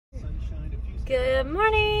Good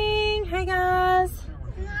morning. Hey guys.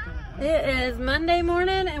 It is Monday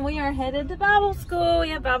morning and we are headed to Bible school. We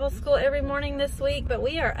have Bible school every morning this week, but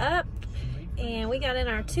we are up and we got in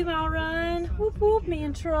our 2-mile run. Whoop whoop, me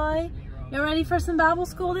and Troy. You ready for some Bible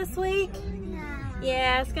school this week?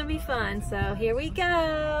 Yeah, it's gonna be fun. So here we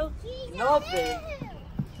go. Nothing.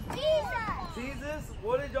 Jesus,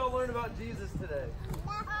 what did y'all learn about Jesus today?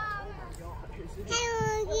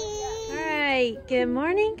 Alright, good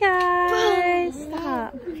morning guys.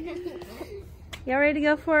 Stop. Y'all ready to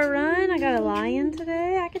go for a run? I got a lion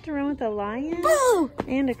today. I get to run with a lion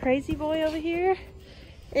and a crazy boy over here.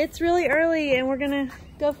 It's really early and we're gonna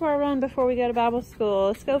go for a run before we go to Bible school.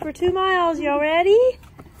 Let's go for 2 miles. Y'all ready?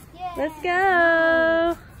 Yeah. Let's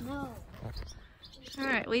go. No.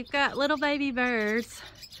 Alright, we've got little baby birds.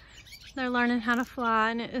 They're learning how to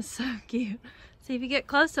fly and it is so cute. See, if you get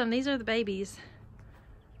close to them, these are the babies.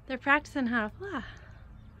 They're practicing how to fly.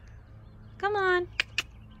 Come on.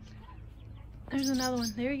 There's another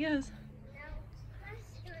one. There he goes.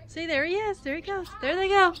 See, there he is. There he goes. There they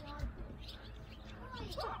go.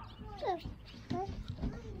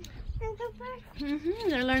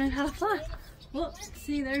 They're learning how to fly. Look,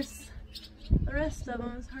 see, there's the rest of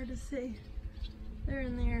them. It's hard to see. They're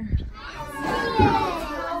in there.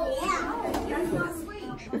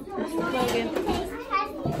 Logan.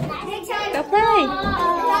 Go play.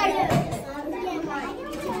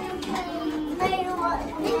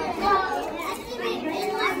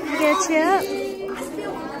 Get you up.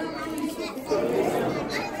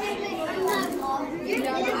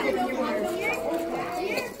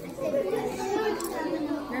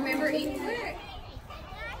 Remember, eat quick.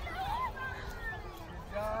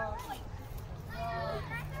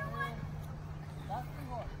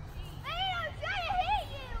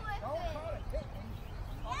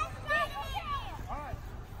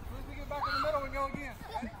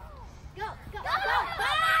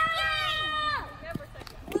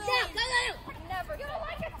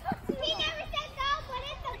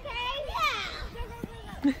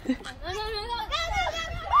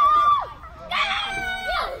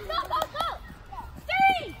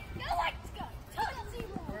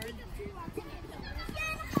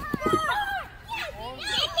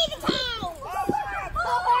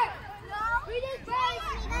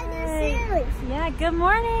 Yeah, good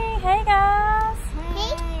morning. Hey guys.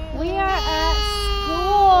 Hey. We are at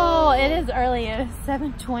school. It is early. It is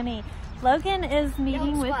 7:20. Logan is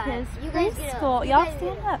meeting with his preschool. Y'all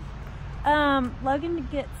stand up. Logan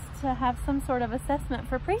gets to have some sort of assessment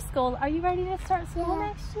for preschool. Are you ready to start school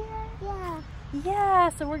next year? Yeah. Yeah,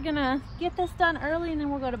 so we're gonna get this done early and then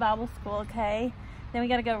we'll go to Bible school, okay? Then we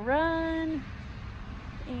gotta go run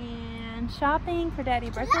and shopping for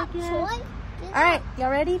Daddy's birthday gift. All right,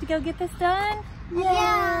 y'all ready to go get this done?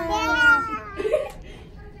 Yeah.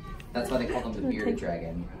 That's why they call them the bearded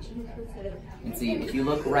dragon. And see, if you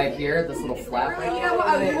look right here, this little flap right You here. know what?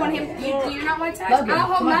 Oh, you want him? Do you not want to touch?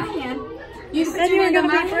 I'll hold my hand. You said you were gonna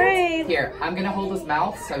be brave. Here, I'm gonna hold his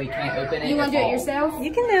mouth so he can't open it. You want to do it yourself?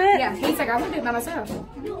 You can do it. Yeah, he's like, I want to do it by myself.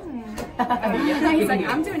 He's like,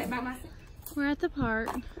 I'm doing it by myself. We're at the park.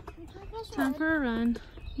 Time for a run.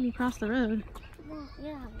 You cross the road.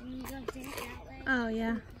 Oh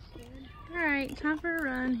yeah. All right, time for a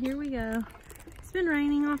run. Here we go. It's been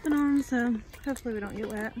raining off and on, so hopefully we don't get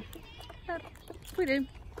wet. But if we do,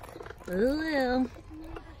 we will.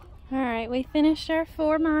 All right, we finished our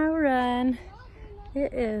 4-mile run.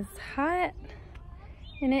 It is hot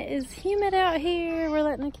and it is humid out here. We're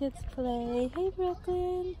letting the kids play. Hey,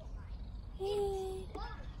 Brooklyn. Hey.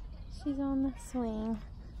 She's on the swing.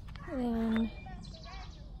 And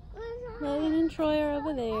Logan and Troy are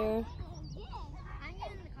over there.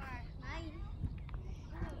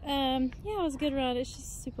 Yeah, it was a good run. It's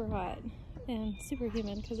just super hot and super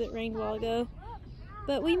humid because it rained a while ago.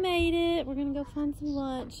 But we made it. We're gonna go find some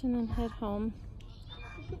lunch and then head home.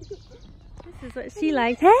 This is what she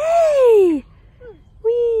likes. Hey!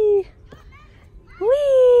 Wee!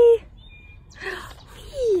 Wee!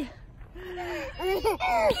 Wee!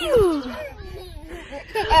 Pew!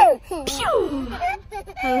 Pew!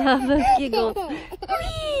 I love those giggles.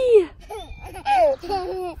 Wee!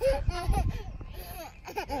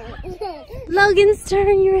 Logan's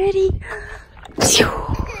turn, you ready? Pew!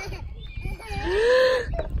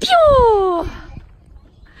 Pew!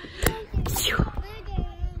 Pew!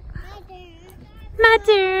 My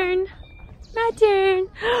turn! My turn!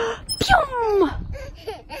 Pew!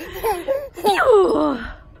 Pew!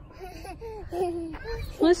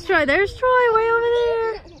 Let's try. There's Troy way over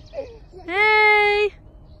there. Hey!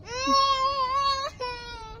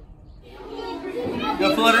 Go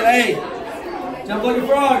for letter A. Jump like a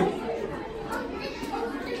frog.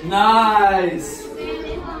 Nice.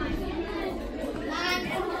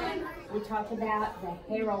 We talked about the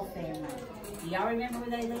Harrell family. Do y'all remember where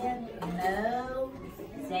they live?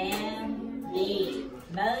 Mozambique.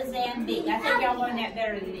 Mozambique. I think y'all learned that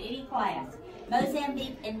better than any class.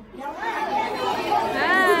 Mozambique and y'all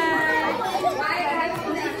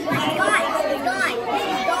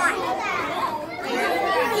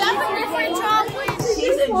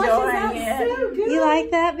She's enjoying it. You like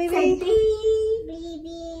that, baby?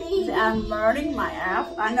 I'm learning my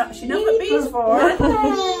app. I know she knows what B is for.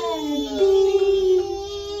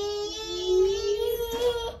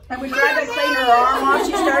 And we tried to clean her arm off.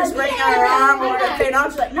 She started spraying on her arm. We wanted to clean it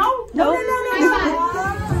off. She's like, no.